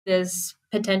There's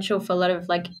potential for a lot of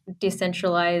like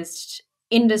decentralized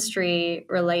industry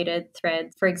related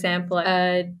threads. For example,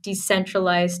 a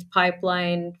decentralized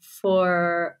pipeline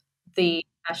for the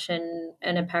fashion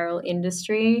and apparel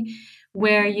industry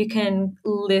where you can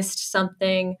list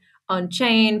something on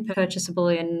chain, purchasable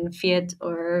in fiat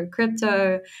or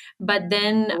crypto, but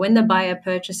then when the buyer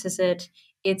purchases it,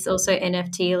 it's also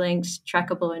NFT linked,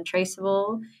 trackable, and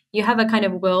traceable. You have a kind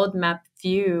of world map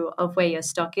view of where your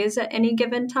stock is at any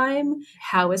given time,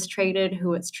 how it's traded,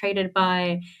 who it's traded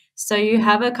by. So you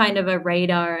have a kind of a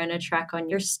radar and a track on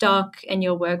your stock and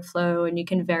your workflow, and you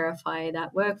can verify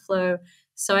that workflow.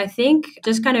 So I think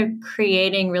just kind of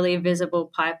creating really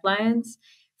visible pipelines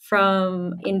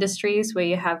from industries where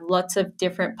you have lots of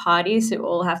different parties who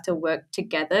all have to work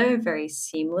together very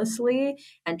seamlessly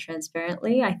and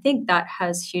transparently. I think that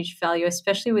has huge value,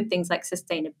 especially with things like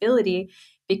sustainability,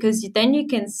 because then you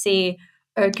can see,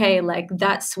 okay, like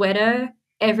that sweater,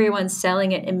 everyone's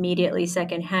selling it immediately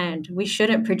secondhand. We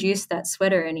shouldn't produce that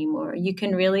sweater anymore. You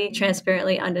can really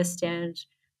transparently understand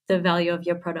the value of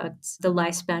your products, the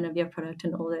lifespan of your product,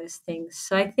 and all those things.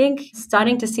 So I think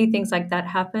starting to see things like that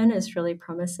happen is really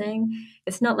promising.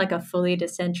 It's not like a fully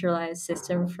decentralized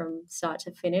system from start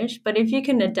to finish, but if you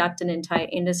can adapt an entire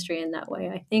industry in that way,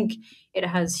 I think it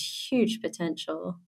has huge potential.